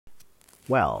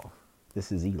Well,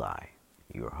 this is Eli,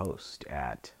 your host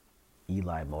at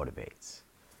Eli Motivates.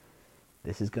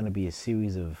 This is going to be a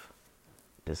series of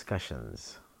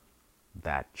discussions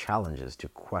that challenges to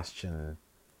question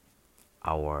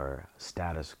our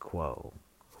status quo,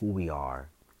 who we are,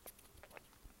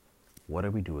 what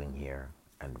are we doing here,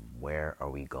 and where are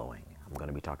we going. I'm going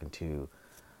to be talking to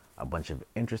a bunch of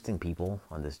interesting people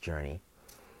on this journey,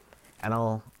 and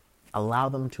I'll allow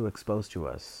them to expose to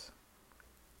us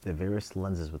the various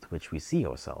lenses with which we see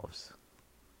ourselves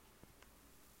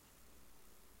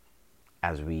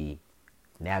as we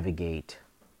navigate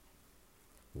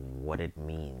what it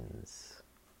means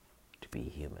to be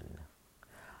human.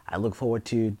 I look forward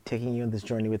to taking you on this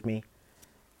journey with me,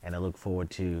 and I look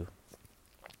forward to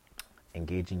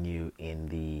engaging you in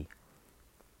the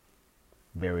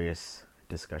various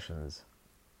discussions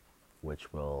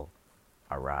which will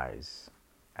arise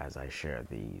as I share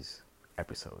these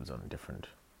episodes on different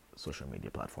social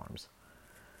media platforms.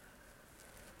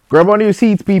 Grab onto your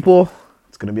seats, people.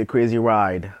 It's going to be a crazy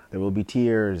ride. There will be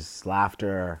tears,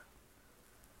 laughter,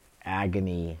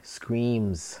 agony,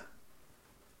 screams,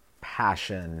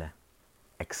 passion,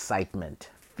 excitement,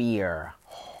 fear,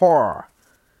 horror,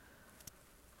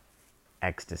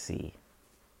 ecstasy,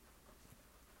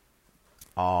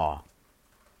 awe,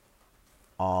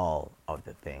 all of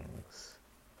the things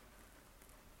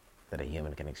that a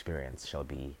human can experience shall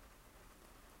be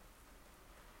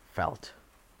felt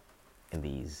in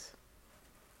these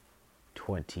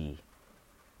 20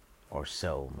 or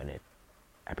so minute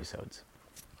episodes.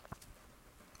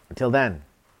 Until then,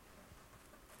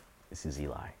 this is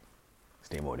Eli.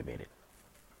 Stay motivated.